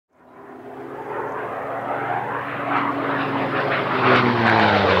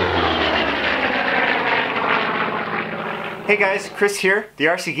Hey guys, Chris here, the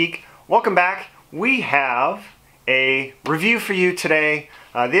RC Geek. Welcome back. We have a review for you today.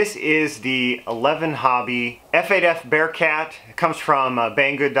 This is the 11 Hobby F8F Bearcat. It comes from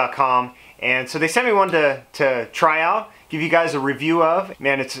banggood.com, and so they sent me one to try out, give you guys a review of.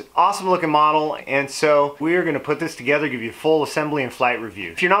 Man, it's an awesome looking model, and so we're going to put this together, give you a full assembly and flight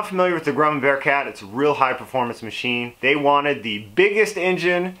review. If you're not familiar with the Grumman Bearcat, it's a real high performance machine. They wanted the biggest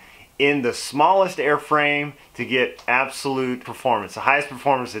engine in the smallest airframe to get absolute performance, the highest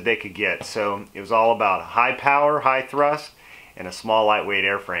performance that they could get. So it was all about high power, high thrust, and a small lightweight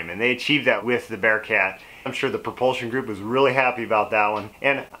airframe. And they achieved that with the Bearcat. I'm sure the propulsion group was really happy about that one.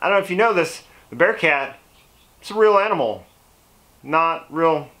 And I don't know if you know this, the Bearcat, it's a real animal. Not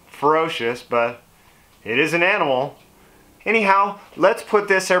real ferocious, but it is an animal. Anyhow, let's put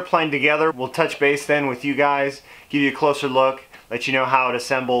this airplane together. We'll touch base then with you guys, give you a closer look, let you know how it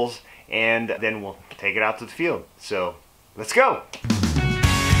assembles, and then we'll take it out to the field. So let's go.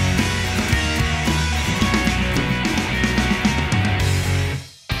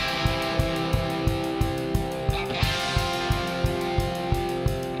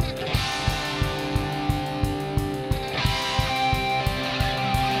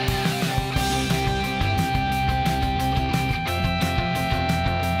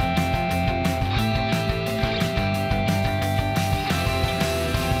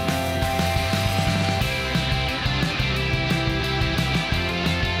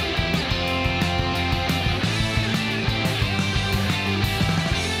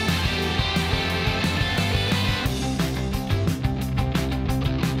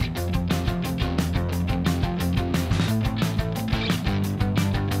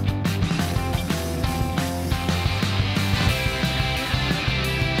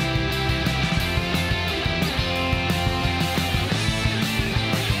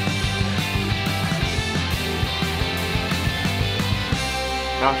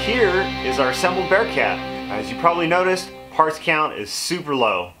 Now here is our assembled Bearcat. As you probably noticed, parts count is super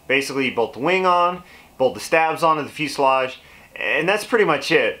low. Basically you bolt the wing on, bolt the stabs onto the fuselage, and that's pretty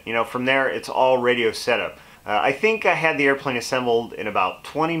much it. You know, from there it's all radio setup. I think I had the airplane assembled in about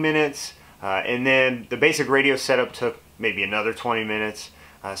 20 minutes, and then the basic radio setup took maybe another 20 minutes.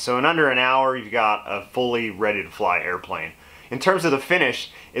 So in under an hour you've got a fully ready to fly airplane. In terms of the finish,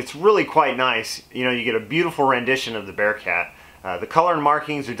 it's really quite nice. You know, you get a beautiful rendition of the Bearcat. The color and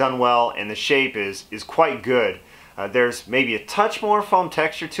markings are done well, and the shape is quite good. There's maybe a touch more foam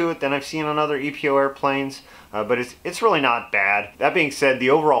texture to it than I've seen on other EPO airplanes, but it's really not bad. That being said, the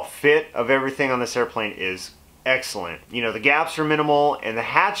overall fit of everything on this airplane is excellent. You know, the gaps are minimal, and the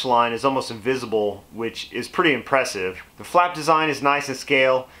hatch line is almost invisible, which is pretty impressive. The flap design is nice in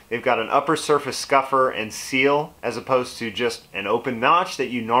scale. They've got an upper surface scuffer and seal, as opposed to just an open notch that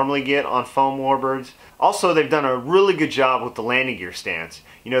you normally get on foam warbirds. Also, they've done a really good job with the landing gear stance.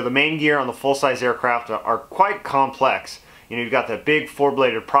 You know, the main gear on the full-size aircraft are quite complex. You know, you've got that big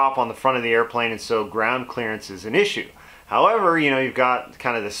four-bladed prop on the front of the airplane, and so ground clearance is an issue. However, you know, you've got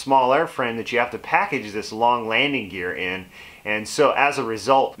kind of this small airframe that you have to package this long landing gear in, and so as a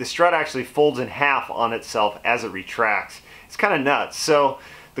result, the strut actually folds in half on itself as it retracts. It's kind of nuts. So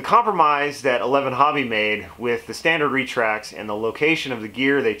the compromise that 11 Hobby made with the standard retracts and the location of the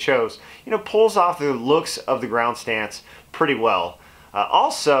gear they chose, you know, pulls off the looks of the ground stance pretty well.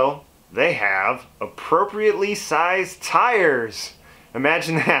 Also, they have appropriately sized tires.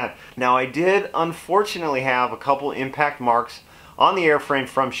 Imagine that. Now, I did unfortunately have a couple impact marks on the airframe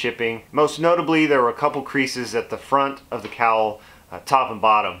from shipping. Most notably, there were a couple creases at the front of the cowl, top and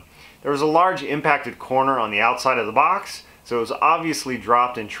bottom. There was a large impacted corner on the outside of the box, so it was obviously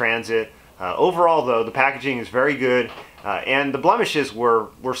dropped in transit. Overall though, the packaging is very good, and the blemishes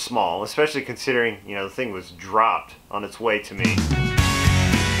were small, especially considering, you know, the thing was dropped on its way to me.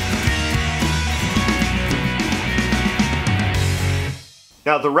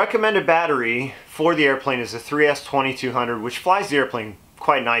 Now, the recommended battery for the airplane is a 3S2200, which flies the airplane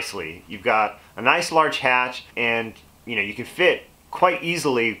quite nicely. You've got a nice large hatch, and you know, you can fit quite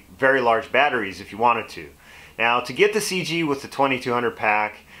easily very large batteries if you wanted to. Now, to get the CG with the 2200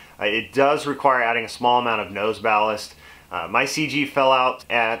 pack, it does require adding a small amount of nose ballast. My CG fell out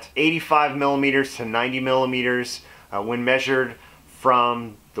at 85 millimeters to 90 millimeters when measured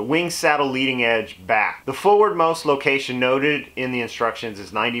from the wing saddle leading edge back. The forwardmost location noted in the instructions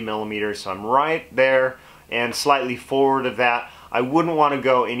is 90 millimeters, so I'm right there and slightly forward of that. I wouldn't want to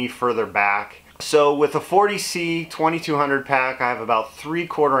go any further back. So with a 40C 2200 pack, I have about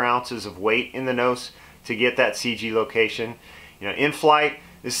 3/4 ounces of weight in the nose to get that CG location. You know, in flight,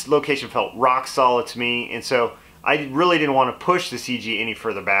 this location felt rock solid to me, and so I really didn't want to push the CG any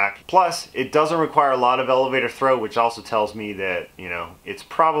further back. Plus, it doesn't require a lot of elevator throw, which also tells me that, you know, it's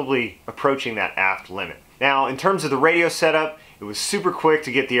probably approaching that aft limit. Now, in terms of the radio setup, it was super quick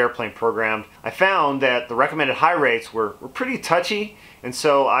to get the airplane programmed. I found that the recommended high rates were pretty touchy, and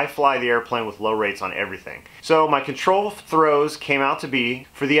so I fly the airplane with low rates on everything. So my control throws came out to be,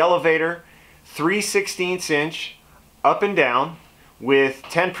 for the elevator, 3/16 inch up and down with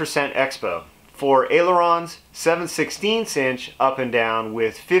 10% expo. For ailerons, 7/16 inch up and down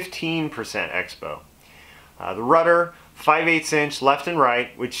with 15% expo. The rudder, 5/8 inch left and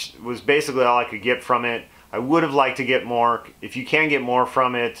right, which was basically all I could get from it. I would have liked to get more. If you can get more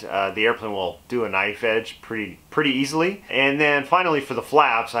from it, the airplane will do a knife edge pretty easily. And then finally for the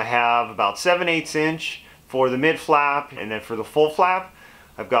flaps, I have about 7/8 inch for the mid flap, and then for the full flap,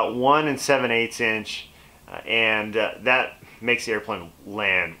 I've got 1 7/8 inch, and that makes the airplane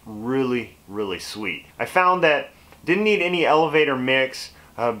land really sweet. I found that didn't need any elevator mix,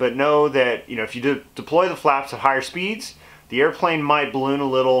 but know that, you know, if you deploy the flaps at higher speeds, the airplane might balloon a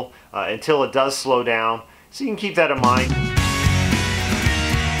little until it does slow down. So you can keep that in mind.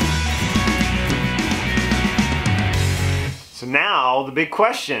 So now the big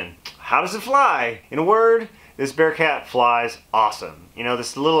question, how does it fly? In a word, this Bearcat flies awesome. You know,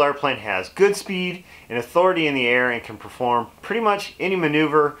 this little airplane has good speed and authority in the air and can perform pretty much any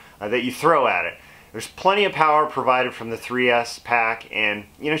maneuver that you throw at it. There's plenty of power provided from the 3S pack, and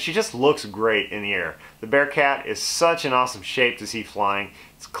you know, she just looks great in the air. The Bearcat is such an awesome shape to see flying.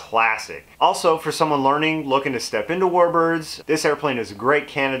 It's classic. Also, for someone learning, looking to step into warbirds, this airplane is a great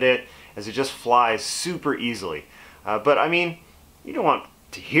candidate as it just flies super easily. But I mean, you don't want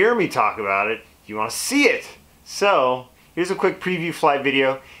to hear me talk about it, you want to see it. So here's a quick preview flight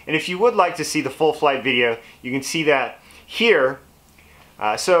video, and if you would like to see the full flight video, you can see that here.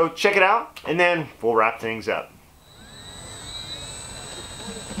 So check it out, and then we'll wrap things up.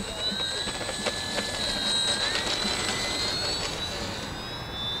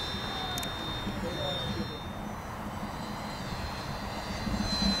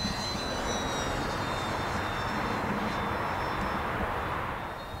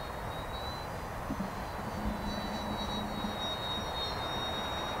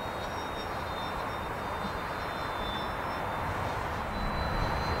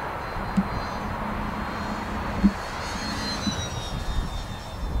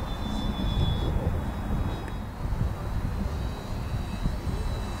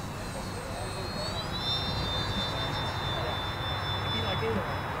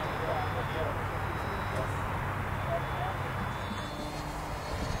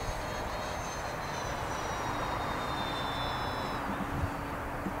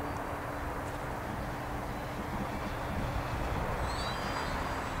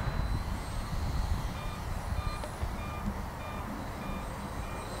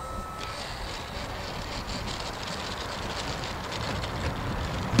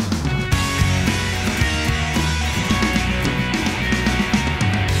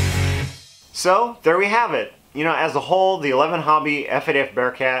 So there we have it. You know, as a whole, the 11 Hobby F8F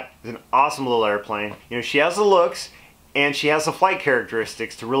Bearcat is an awesome little airplane. You know, she has the looks and she has the flight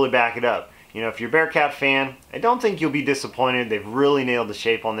characteristics to really back it up. You know, if you're a Bearcat fan, I don't think you'll be disappointed. They've really nailed the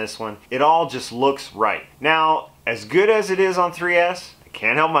shape on this one. It all just looks right. Now, as good as it is on 3S, I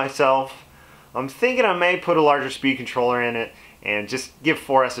can't help myself. I'm thinking I may put a larger speed controller in it and just give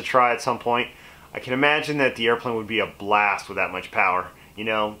 4S a try at some point. I can imagine that the airplane would be a blast with that much power. You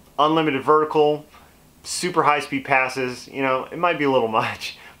know, unlimited vertical, super high speed passes, you know, it might be a little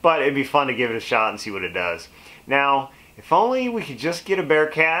much, but it'd be fun to give it a shot and see what it does. Now, if only we could just get a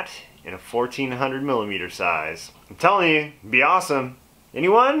Bearcat in a 1400mm size. I'm telling you, it'd be awesome.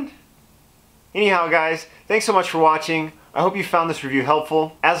 Anyone? Anyhow guys, thanks so much for watching. I hope you found this review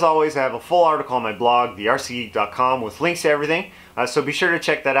helpful. As always, I have a full article on my blog, theRCgeek.com, with links to everything, so be sure to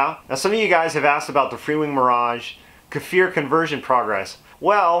check that out. Now, some of you guys have asked about the Freewing Mirage Kefir conversion progress.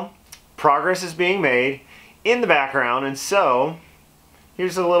 Well, progress is being made in the background, and so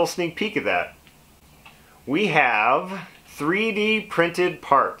here's a little sneak peek of that. We have 3D printed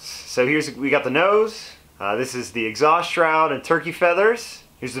parts. So we got the nose, this is the exhaust shroud and turkey feathers.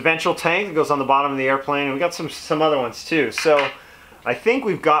 Here's the ventral tank that goes on the bottom of the airplane, and we got some other ones too. So I think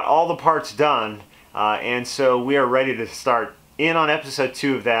we've got all the parts done, and so we are ready to start in on episode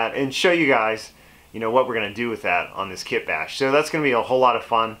 2 of that and show you guys, you know, what we're going to do with that on this kit bash. So that's going to be a whole lot of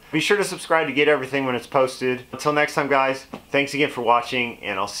fun. Be sure to subscribe to get everything when it's posted. Until next time guys, thanks again for watching,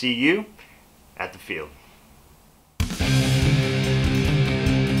 and I'll see you at the field.